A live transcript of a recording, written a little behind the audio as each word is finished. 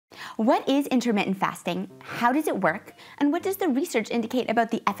What is intermittent fasting? How does it work? And what does the research indicate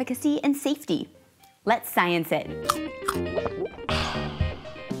about the efficacy and safety? Let's science it.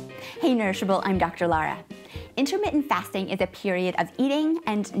 Hey Nourishable, I'm Dr. Lara. Intermittent fasting is a period of eating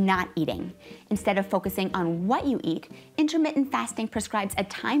and not eating. Instead of focusing on what you eat, intermittent fasting prescribes a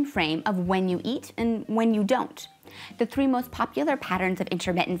time frame of when you eat and when you don't. The three most popular patterns of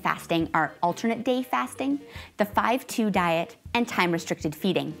intermittent fasting are alternate day fasting, the 5-2 diet, and time-restricted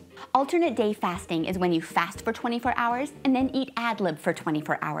feeding. Alternate day fasting is when you fast for 24 hours and then eat ad lib for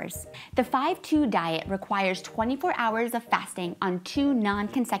 24 hours. The 5-2 diet requires 24 hours of fasting on 2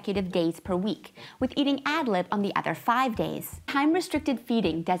 non-consecutive days per week, with eating ad lib on the other 5 days. Time-restricted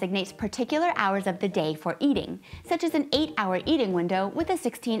feeding designates particular hours of the day for eating, such as an 8-hour eating window with a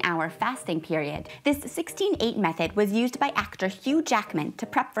 16-hour fasting period. This 16-8 method was used by actor Hugh Jackman to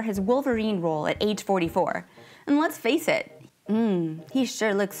prep for his Wolverine role at age 44. And let's face it, he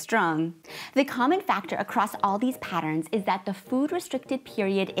sure looks strong. The common factor across all these patterns is that the food-restricted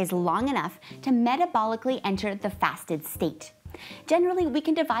period is long enough to metabolically enter the fasted state. Generally, we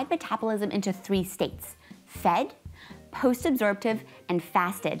can divide metabolism into 3 states: fed, post-absorptive, and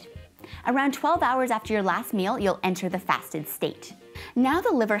fasted. Around 12 hours after your last meal, you'll enter the fasted state. Now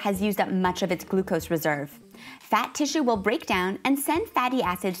the liver has used up much of its glucose reserve. Fat tissue will break down and send fatty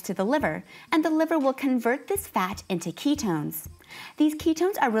acids to the liver, and the liver will convert this fat into ketones. These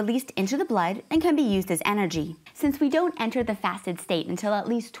ketones are released into the blood and can be used as energy. Since we don't enter the fasted state until at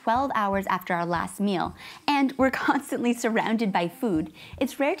least 12 hours after our last meal, and we're constantly surrounded by food,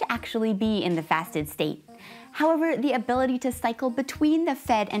 it's rare to actually be in the fasted state. However, the ability to cycle between the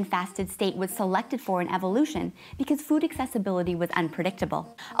fed and fasted state was selected for in evolution because food accessibility was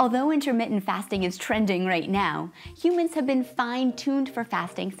unpredictable. Although intermittent fasting is trending right now, humans have been fine-tuned for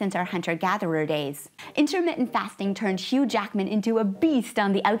fasting since our hunter-gatherer days. Intermittent fasting turned Hugh Jackman into a beast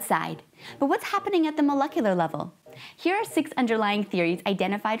on the outside. But what's happening at the molecular level? Here are 6 underlying theories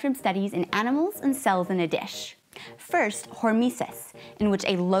identified from studies in animals and cells in a dish. First, hormesis, in which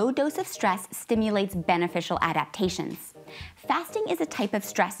a low dose of stress stimulates beneficial adaptations. Fasting is a type of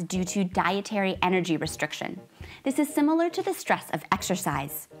stress due to dietary energy restriction. This is similar to the stress of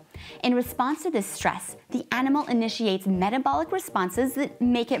exercise. In response to this stress, the animal initiates metabolic responses that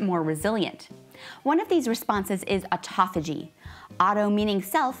make it more resilient. One of these responses is autophagy. Auto meaning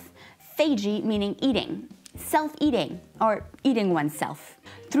self, phagy meaning eating. Self-eating, or eating oneself.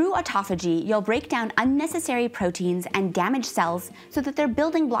 Through autophagy, you'll break down unnecessary proteins and damaged cells so that their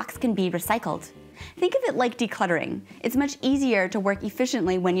building blocks can be recycled. Think of it like decluttering. It's much easier to work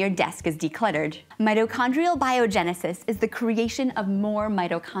efficiently when your desk is decluttered. Mitochondrial biogenesis is the creation of more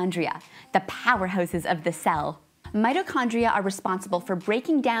mitochondria, the powerhouses of the cell. Mitochondria are responsible for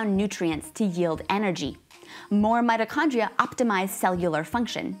breaking down nutrients to yield energy. More mitochondria optimize cellular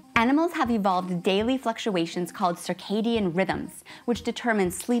function. Animals have evolved daily fluctuations called circadian rhythms, which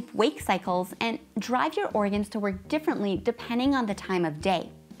determine sleep-wake cycles and drive your organs to work differently depending on the time of day.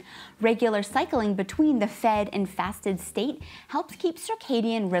 Regular cycling between the fed and fasted state helps keep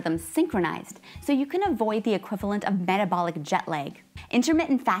circadian rhythms synchronized, so you can avoid the equivalent of metabolic jet lag.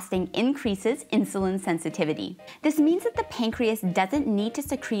 Intermittent fasting increases insulin sensitivity. This means that the pancreas doesn't need to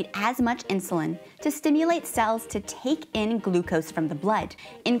secrete as much insulin to stimulate cells to take in glucose from the blood.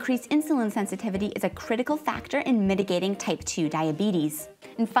 Increased insulin sensitivity is a critical factor in mitigating type 2 diabetes.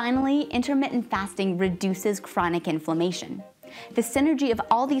 And finally, intermittent fasting reduces chronic inflammation. The synergy of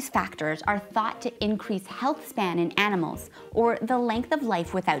all these factors are thought to increase health span in animals, or the length of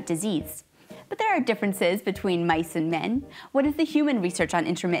life without disease. But there are differences between mice and men. What is the human research on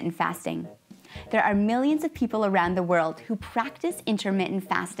intermittent fasting? There are millions of people around the world who practice intermittent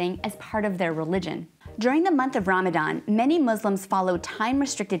fasting as part of their religion. During the month of Ramadan, many Muslims follow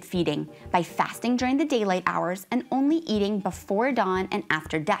time-restricted feeding by fasting during the daylight hours and only eating before dawn and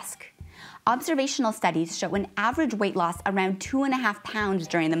after dusk. Observational studies show an average weight loss around 2.5 pounds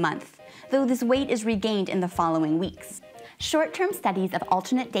during the month, though this weight is regained in the following weeks. Short-term studies of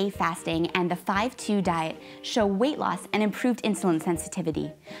alternate day fasting and the 5-2 diet show weight loss and improved insulin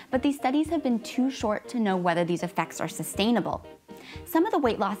sensitivity, but these studies have been too short to know whether these effects are sustainable. Some of the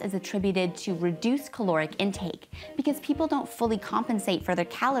weight loss is attributed to reduced caloric intake because people don't fully compensate for their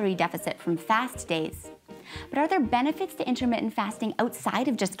calorie deficit from fast days. But are there benefits to intermittent fasting outside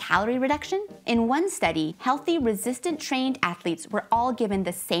of just calorie reduction? In one study, healthy, resistant-trained athletes were all given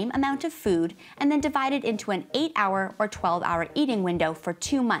the same amount of food and then divided into an 8-hour or 12-hour eating window for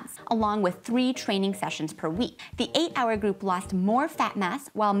 2 months, along with 3 training sessions per week. The 8-hour group lost more fat mass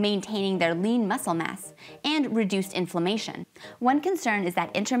while maintaining their lean muscle mass and reduced inflammation. One concern is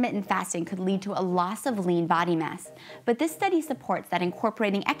that intermittent fasting could lead to a loss of lean body mass, but this study supports that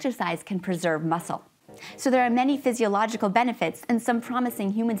incorporating exercise can preserve muscle. So there are many physiological benefits and some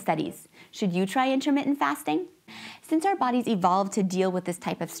promising human studies. Should you try intermittent fasting? Since our bodies evolved to deal with this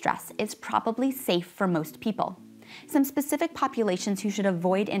type of stress, it's probably safe for most people. Some specific populations who should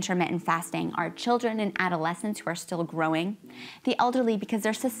avoid intermittent fasting are children and adolescents who are still growing, the elderly because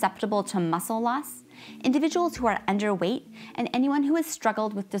they're susceptible to muscle loss, individuals who are underweight, and anyone who has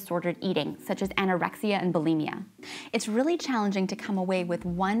struggled with disordered eating, such as anorexia and bulimia. It's really challenging to come away with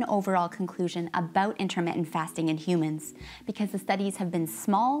one overall conclusion about intermittent fasting in humans, because the studies have been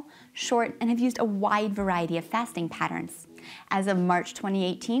small, short, and have used a wide variety of fasting patterns. As of March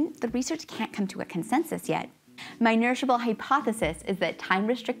 2018, the research can't come to a consensus yet. My nourishable hypothesis is that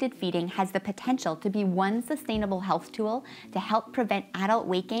time-restricted feeding has the potential to be one sustainable health tool to help prevent adult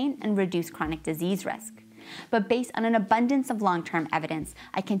weight gain and reduce chronic disease risk. But based on an abundance of long-term evidence,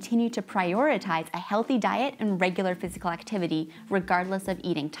 I continue to prioritize a healthy diet and regular physical activity regardless of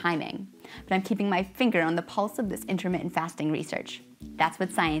eating timing. But I'm keeping my finger on the pulse of this intermittent fasting research. That's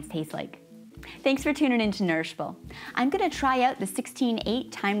what science tastes like. Thanks for tuning in to Nourishable. I'm going to try out the 16-8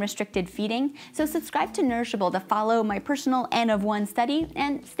 time-restricted feeding, so subscribe to Nourishable to follow my personal N of 1 study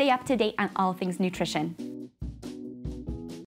and stay up to date on all things nutrition.